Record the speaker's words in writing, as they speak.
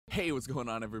Hey, what's going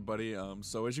on, everybody?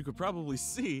 So as you could probably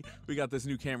see, we got this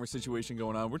new camera situation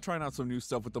going on. We're trying out some new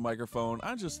stuff with the microphone.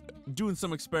 I'm just doing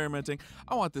some experimenting.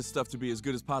 I want this stuff to be as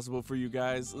good as possible for you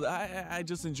guys. I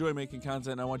just enjoy making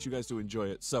content, and I want you guys to enjoy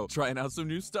it. So, trying out some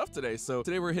new stuff today. So,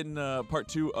 today we're hitting part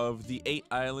 2 of the 8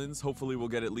 islands. Hopefully we'll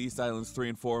get at least islands 3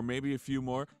 and 4, maybe a few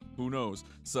more. Who knows?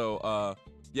 So,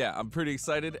 yeah, I'm pretty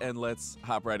excited, and let's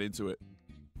hop right into it.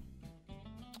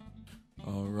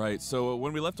 Alright, so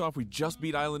when we left off, we just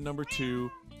beat island number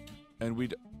 2, and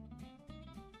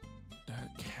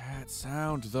that cat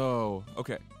sound, though.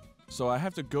 Okay, so I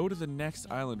have to go to the next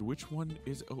island. Which one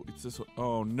is... Oh, it's this one.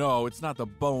 Oh, no, it's not the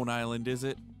Bone Island, is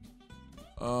it?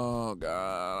 Oh, God,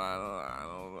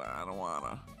 I don't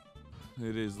wanna.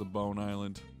 It is the Bone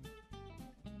Island.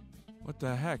 What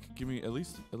the heck? Give me... At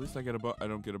least I get a bone. I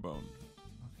don't get a bone.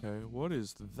 Okay, what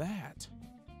is that?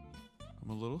 I'm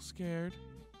a little scared.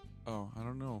 Oh, I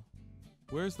don't know.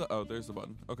 Where's the... Oh, there's the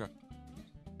button. Okay.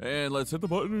 And let's hit the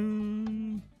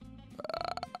button.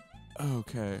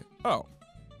 Okay. Oh,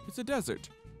 it's a desert.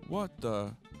 What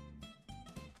the...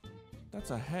 That's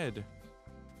a head.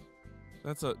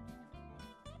 That's a...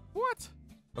 What?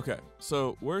 Okay,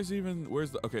 so where's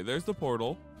the... Okay, there's the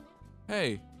portal.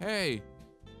 Hey, hey.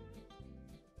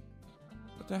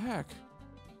 What the heck?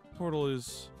 Portal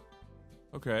is...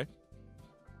 Okay.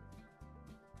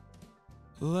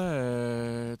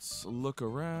 Let's look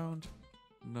around.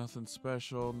 Nothing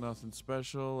special, nothing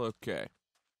special. Okay.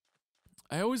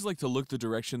 I always like to look the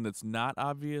direction that's not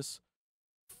obvious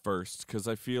first, because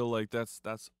I feel like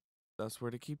that's where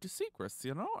to keep the secrets,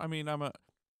 you know? I mean, I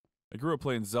grew up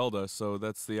playing Zelda, so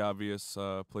that's the obvious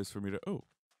place for me to... Oh,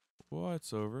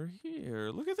 what's over here?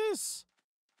 Look at this.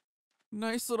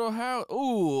 Nice little house.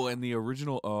 Ooh, and the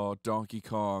original... Oh, Donkey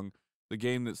Kong. The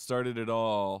game that started it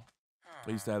all. I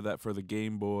used to have that for the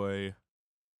Game Boy.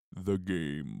 The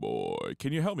Game Boy.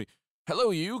 Can you help me?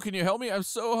 Hello, you. Can you help me? I'm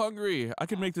so hungry. I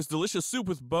can make this delicious soup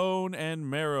with bone and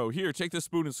marrow. Here, take this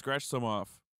spoon and scratch some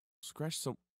off. Scratch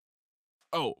some...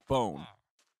 Oh, bone.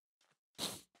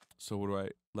 So what do I...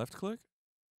 Left click?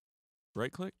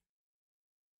 Right click?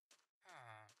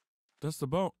 That's the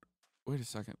bone. Wait a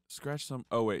second. Scratch some...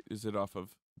 Oh, wait. Is it off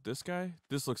of this guy?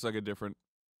 This looks like a different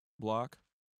block.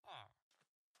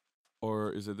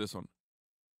 Or is it this one?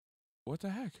 What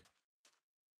the heck?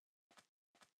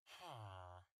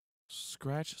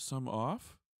 Scratch some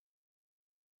off?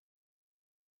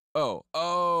 Oh,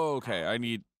 okay. I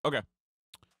need... Okay.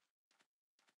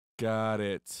 Got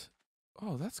it.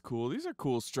 Oh, that's cool. These are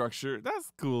cool structure. That's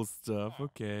cool stuff.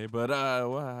 Okay, but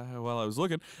while I was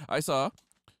looking, I saw...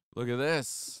 Look at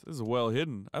this. This is well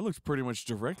hidden. I looked pretty much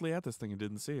directly at this thing and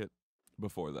didn't see it.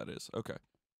 Before, that is. Okay.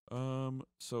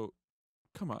 So...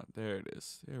 Come on. There it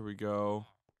is. There we go.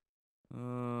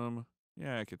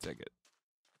 Yeah, I could take it.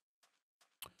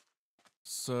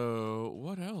 So,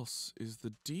 what else is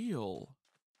the deal?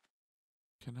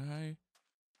 Do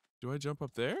I jump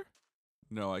up there?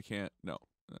 No, I can't. No,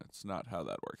 that's not how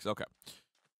that works. Okay.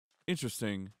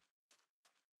 Interesting.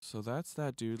 So that's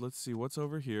that dude. Let's see what's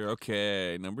over here.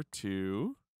 Okay, number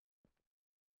 2.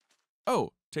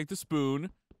 Oh, take the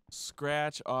spoon.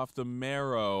 Scratch off the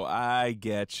marrow. I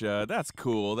getcha. That's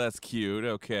cool. That's cute.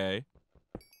 Okay.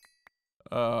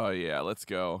 Oh, yeah, let's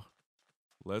go.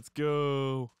 Let's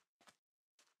go.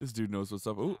 This dude knows what's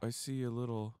up. Oh, I see a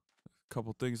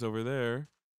couple things over there.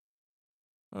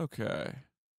 Okay.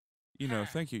 You know,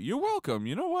 thank you. You're welcome.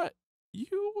 You know what?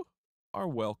 You are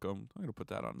welcome. I'm going to put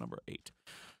that on number 8.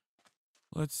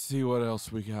 Let's see what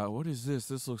else we got. What is this?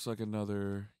 This looks like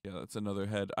another... Yeah, that's another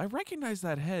head. I recognize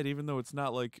that head, even though it's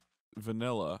not, like,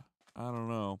 vanilla. I don't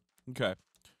know. Okay.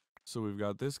 So we've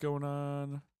got this going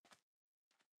on.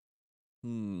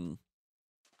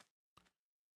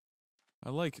 I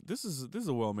like... This is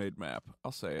a well-made map.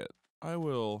 I'll say it.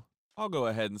 I'll go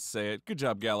ahead and say it. Good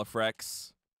job,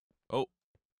 Gahlifrex. Oh.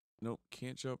 Nope,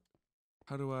 can't jump.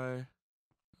 How do I...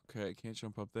 Okay, can't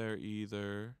jump up there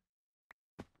either.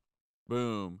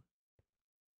 Boom.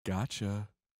 Gotcha.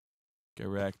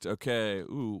 Correct. Okay.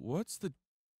 Ooh, what's the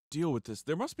deal with this?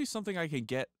 There must be something I can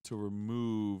get to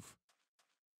remove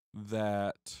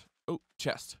that. Oh,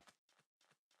 chest.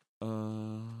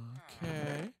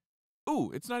 Okay.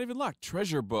 Ooh, it's not even locked.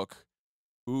 Treasure book.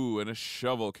 Ooh, and a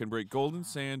shovel can break golden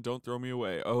sand. Don't throw me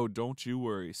away. Oh, don't you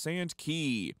worry. Sand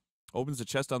key. Opens the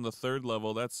chest on the 3rd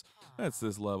level. That's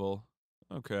this level.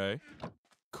 Okay.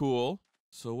 Cool.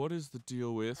 So what is the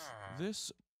deal with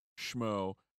this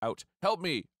schmo? Out. Help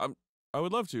me! I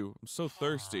would love to. I'm so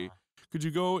thirsty. Could you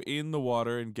go in the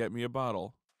water and get me a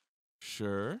bottle?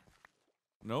 Sure.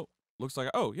 Nope. Looks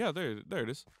like... Oh, yeah, there it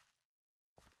is.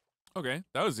 Okay,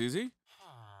 that was easy.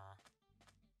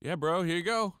 Yeah, bro, here you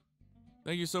go.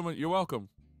 Thank you so much. You're welcome.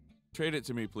 Trade it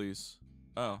to me, please.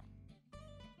 Oh.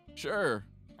 Sure.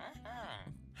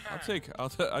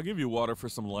 I'll give you water for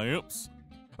some lamps.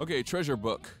 Okay, treasure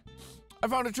book. I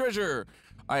found a treasure.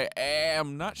 I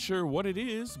am not sure what it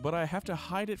is, but I have to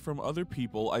hide it from other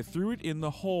people. I threw it in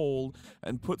the hole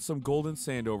and put some golden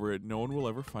sand over it. No one will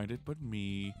ever find it but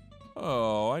me.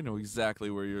 Oh, I know exactly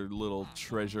where your little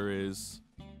treasure is.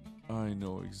 I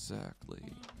know exactly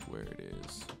where it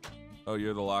is. Oh,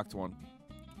 you're the locked one.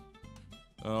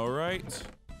 All right.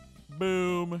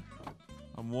 Boom.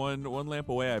 I'm one lamp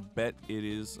away. I bet it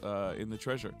is in the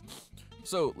treasure.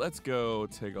 So let's go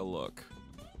take a look.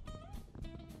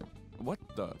 What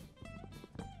the?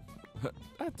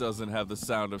 That doesn't have the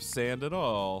sound of sand at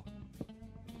all.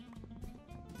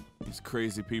 These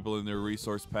crazy people in their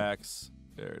resource packs.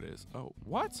 There it is. Oh,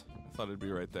 what? I thought it'd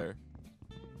be right there.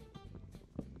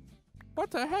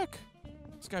 What the heck?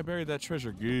 This guy buried that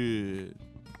treasure good.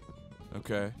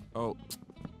 Okay. Oh.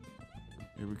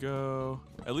 Here we go.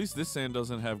 At least this sand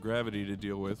doesn't have gravity to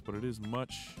deal with, but it is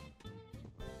much...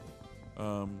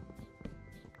 it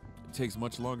takes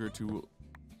much longer to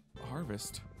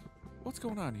harvest. What's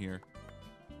going on here?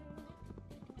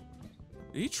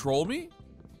 Did he troll me?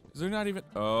 Is there not even...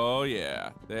 Oh,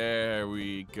 yeah. There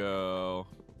we go.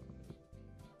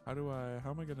 How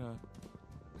am I gonna...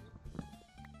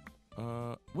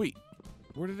 wait.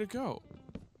 Where did it go?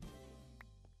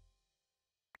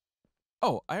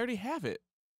 Oh, I already have it.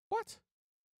 What?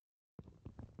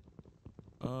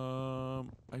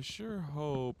 I sure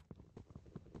hope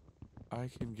I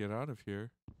can get out of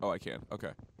here. Oh, I can.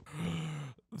 Okay.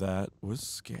 That was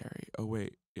scary. Oh,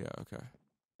 wait. Yeah, okay.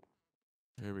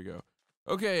 Here we go.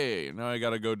 Okay, now I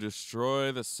gotta go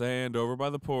destroy the sand over by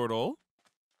the portal.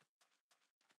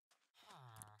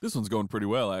 This one's going pretty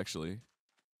well, actually.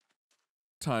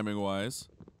 Timing-wise.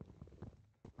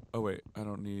 Oh, wait. I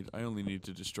only need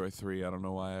to destroy 3. I don't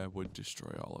know why I would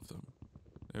destroy all of them.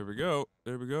 There we go.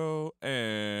 There we go.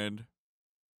 And...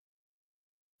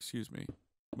 Excuse me.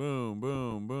 Boom,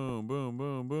 boom, boom, boom,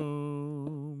 boom,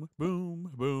 boom.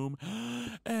 Boom, boom.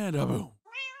 And a boom.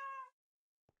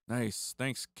 Nice.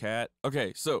 Thanks, cat.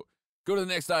 Okay, so go to the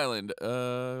next island.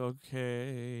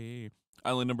 Okay.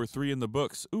 Island number 3 in the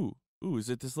books. Ooh, is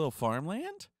it this little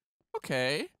farmland?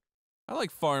 Okay. I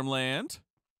like farmland.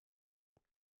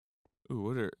 Ooh,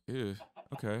 what are... Ew.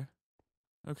 Okay.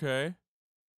 Okay.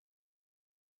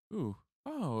 Ooh.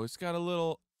 Oh, it's got a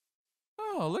little...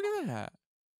 Oh, look at that.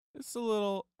 It's a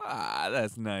little... Ah,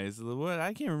 that's nice. What?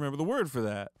 I can't remember the word for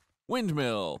that.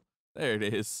 Windmill. There it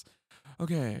is.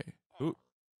 Okay. Ooh.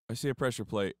 I see a pressure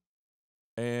plate.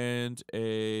 And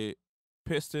a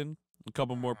piston. A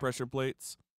couple more pressure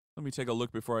plates. Let me take a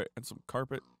look before I... And some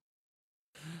carpet.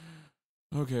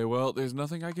 Okay, well, there's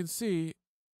nothing I can see.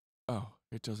 Oh,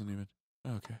 it doesn't even...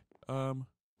 Okay.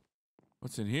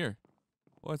 What's in here?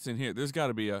 What's in here? There's got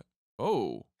to be a...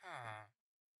 Oh.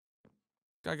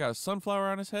 Guy got a sunflower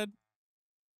on his head?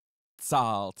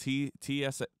 Sal.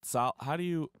 T-S... Sal. How do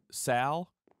you...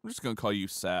 Sal? I'm just going to call you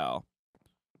Sal.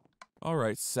 All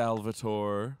right,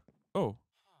 Salvatore. Oh.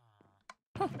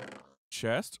 Huh.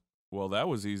 Chest? Well, that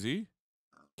was easy.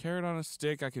 Carrot on a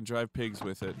stick. I can drive pigs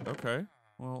with it. Okay.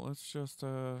 Well, let's just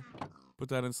put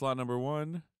that in slot number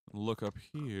 1. Look up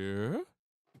here.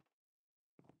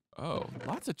 Oh,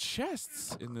 lots of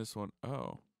chests in this one.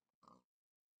 Oh.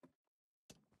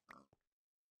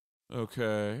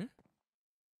 Okay.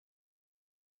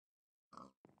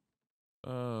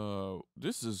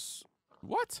 This is...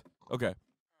 What? Okay.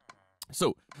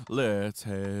 So, let's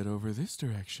head over this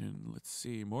direction. Let's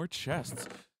see. More chests.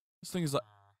 This thing is like...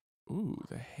 Ooh,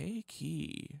 the hay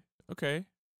key. Okay.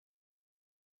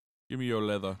 Give me your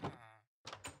leather.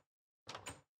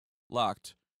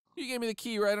 Locked. You gave me the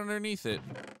key right underneath it.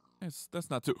 That's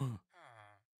not too...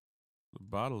 The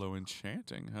bottle of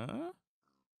enchanting, huh?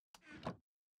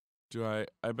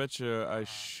 I bet you I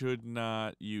should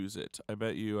not use it. I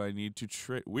bet you I need to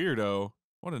trade... Weirdo.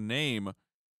 What a name.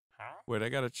 Wait, I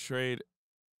gotta trade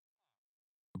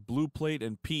a blue plate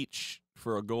and peach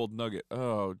for a gold nugget.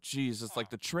 Oh, jeez. It's like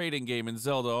the trading game in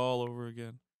Zelda all over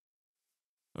again.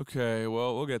 Okay,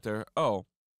 well, we'll get there. Oh.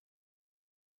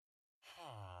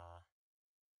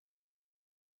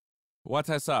 What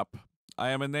is up? I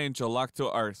am an angel locked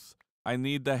to earth. I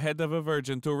need the head of a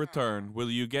virgin to return.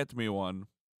 Will you get me one?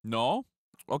 No?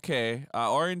 Okay,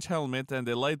 orange helmet and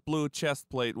a light blue chest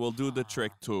plate will do the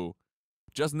trick too.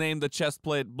 Just name the chest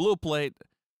plate Blue Plate.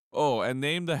 Oh, and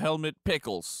name the helmet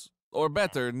Pickles. Or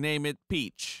better, name it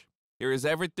Peach. Here is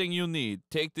everything you need.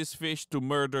 Take this fish to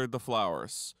murder the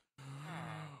flowers.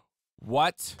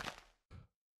 What?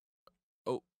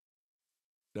 Oh.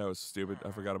 That was stupid.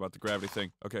 I forgot about the gravity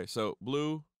thing. Okay, so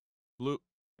blue.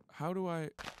 How do I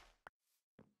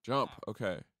jump?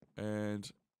 Okay, and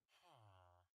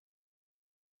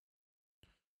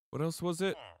what else was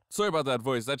it? Sorry about that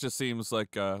voice. That just seems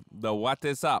like the what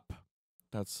is up.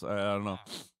 That's I don't know.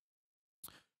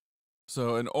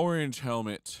 So an orange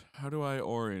helmet. How do I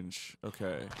orange?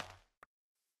 Okay.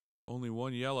 Only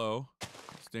one yellow.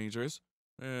 It's dangerous.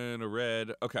 And a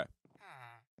red. Okay.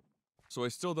 So I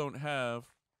still don't have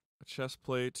a chest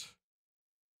plate.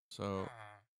 So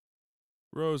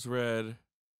rose red.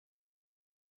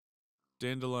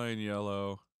 Dandelion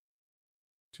yellow.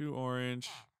 2 orange.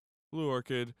 Blue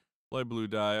orchid. Light blue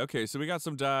dye. Okay, so we got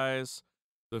some dyes.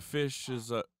 The fish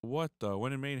is what the?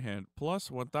 When in main hand. Plus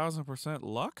 1000%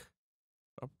 luck?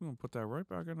 I'm gonna put that right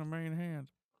back in the main hand.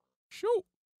 Shoot!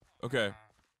 Okay.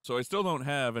 So I still don't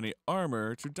have any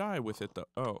armor to dye with it though.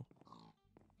 Oh.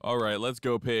 Alright, let's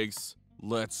go, pigs.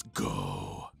 Let's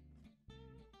go.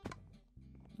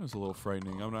 That was a little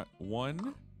frightening. I'm not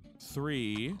 1,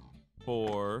 3,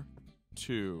 4,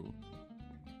 2.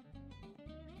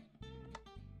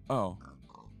 Oh.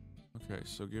 Okay,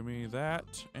 so give me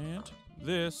that and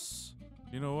this.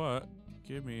 You know what?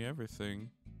 Give me everything.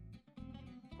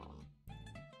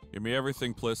 Give me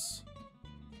everything, please.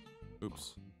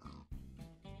 Oops.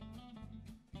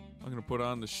 I'm gonna put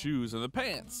on the shoes and the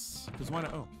pants. Because why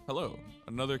not? Oh, hello.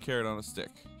 Another carrot on a stick.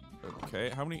 Okay,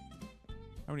 how many?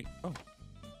 Oh.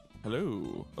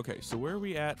 Hello. Okay, so where are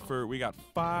we at for, we got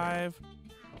 5.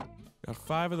 Got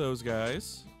 5 of those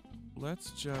guys.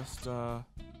 Let's just,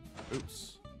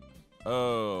 oops.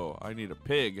 Oh, I need a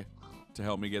pig to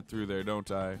help me get through there, don't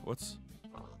I? What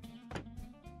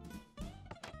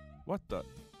the?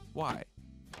 Why?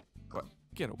 What?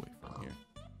 Get away from here.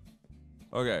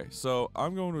 Okay, so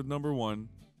I'm going with number 1.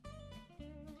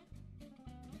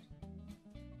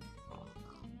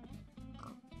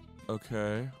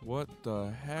 Okay, what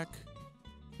the heck?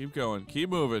 Keep going, keep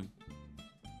moving.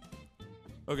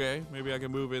 Okay, maybe I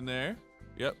can move in there.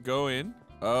 Yep, go in.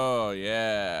 Oh,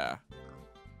 yeah.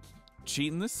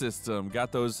 Cheating the system.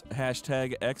 Got those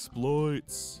hashtag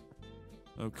exploits.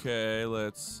 Okay,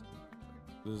 let's...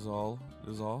 This is all.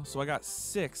 So I got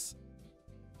 6.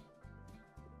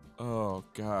 Oh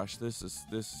gosh, this is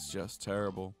just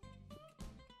terrible.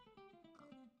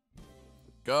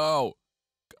 Go!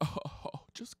 Go!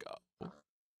 Just go.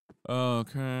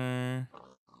 Okay.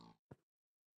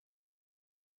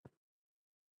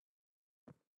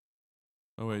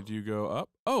 Oh wait, do you go up?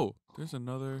 Oh! There's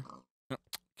another... No,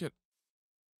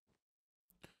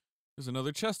 there's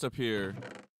another chest up here.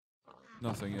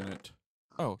 Nothing in it.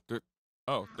 Oh, there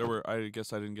were... I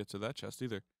guess I didn't get to that chest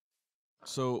either.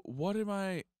 So, what am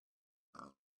I...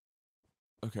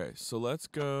 Okay, so let's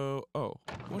go... Oh,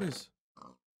 what is...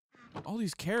 All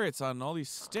these carrots on all these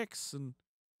sticks and...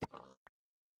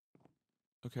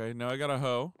 Okay, now I got a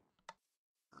hoe.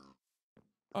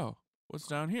 Oh, what's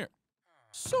down here?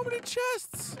 So many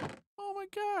chests! Oh my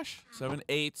gosh. 7,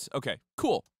 8. Okay,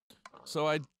 cool. So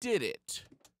I did it.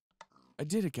 I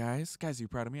did it, guys. Guys, are you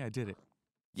proud of me? I did it.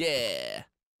 Yeah!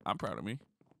 I'm proud of me.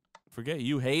 Forget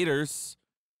you haters.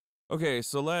 Okay,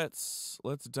 so let's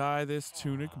dye this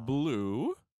tunic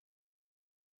blue.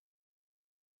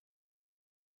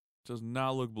 Does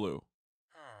not look blue.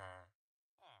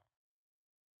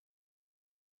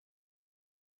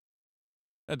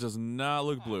 That does not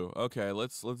look blue. Okay,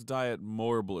 let's dye it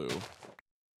more blue.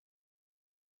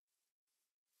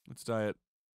 Let's dye it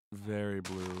very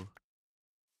blue.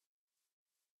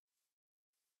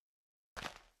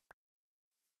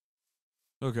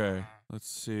 Okay, let's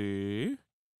see.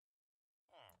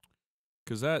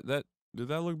 Cause that did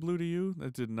that look blue to you?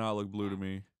 That did not look blue to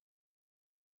me.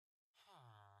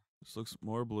 This looks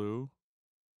more blue.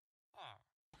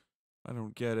 I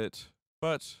don't get it.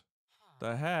 But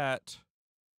the hat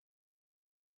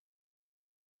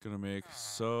gonna make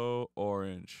so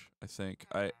orange, I think.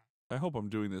 I hope I'm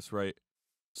doing this right.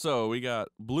 So we got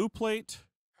blue plate,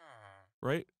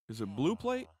 right? Is it blue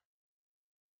plate?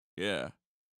 Yeah.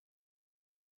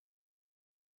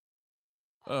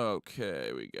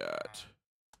 Okay, we got...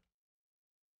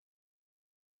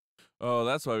 Oh,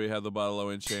 that's why we have the bottle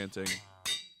of enchanting.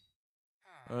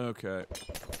 Okay.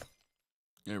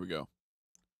 There we go.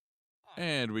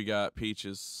 And we got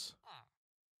peaches.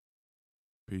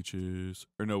 Peaches.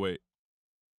 Or no, wait.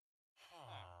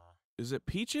 Is it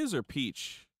peaches or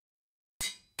peach?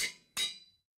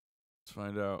 Let's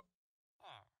find out.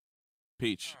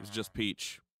 Peach. It's just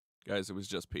peach. Guys, it was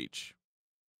just peach.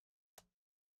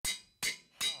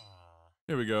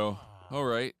 Here we go. All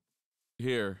right.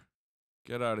 Here.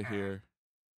 Get out of here.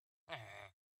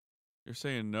 You're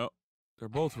saying no. They're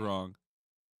both wrong.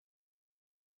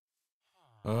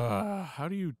 How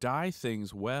do you dye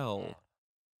things well?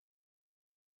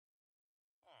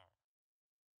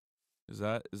 Is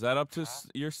that up to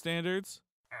your standards?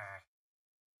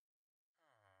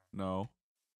 No.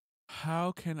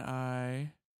 How can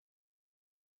I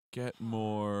get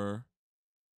more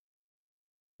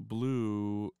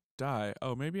blue dye?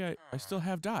 Oh, maybe I still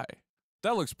have dye.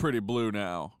 That looks pretty blue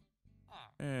now.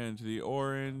 And the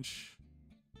orange.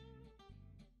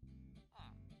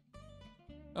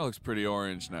 That looks pretty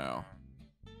orange now.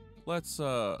 Let's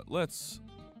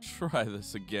try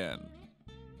this again.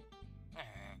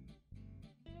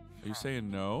 Are you saying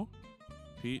no?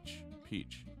 Peach,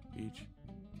 peach, peach.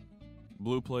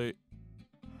 Blue plate.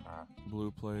 Blue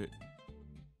plate.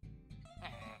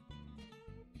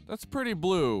 That's pretty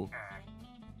blue.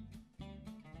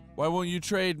 Why won't you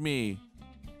trade me?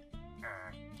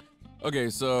 Okay,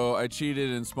 so I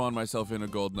cheated and spawned myself in a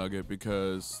gold nugget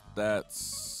because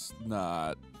that's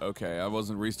not okay. I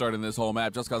wasn't restarting this whole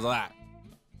map just because of that.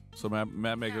 So map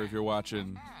maker, if you're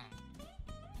watching,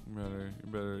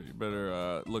 you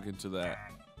better look into that.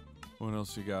 What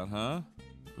else you got, huh?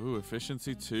 Ooh,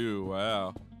 efficiency 2.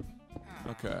 Wow.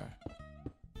 Okay.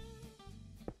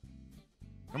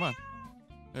 Come on.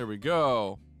 There we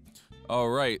go. All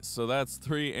right, so that's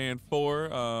 3 and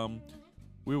 4.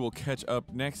 We will catch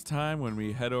up next time when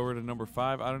we head over to number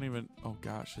 5. I don't even, oh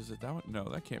gosh, is it that one? No,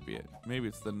 that can't be it. Maybe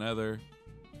it's the nether.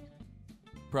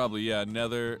 Probably, yeah,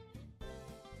 nether,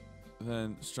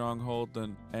 then stronghold,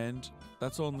 then end.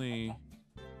 That's only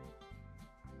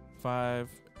 5,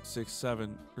 6,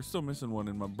 7. We're still missing one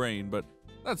in my brain, but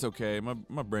that's okay. My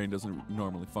brain doesn't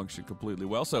normally function completely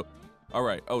well. So, all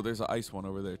right. Oh, there's an ice one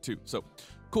over there too. So,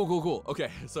 cool.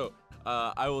 Okay, so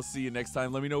I will see you next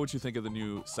time. Let me know what you think of the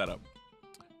new setup.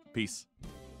 Peace.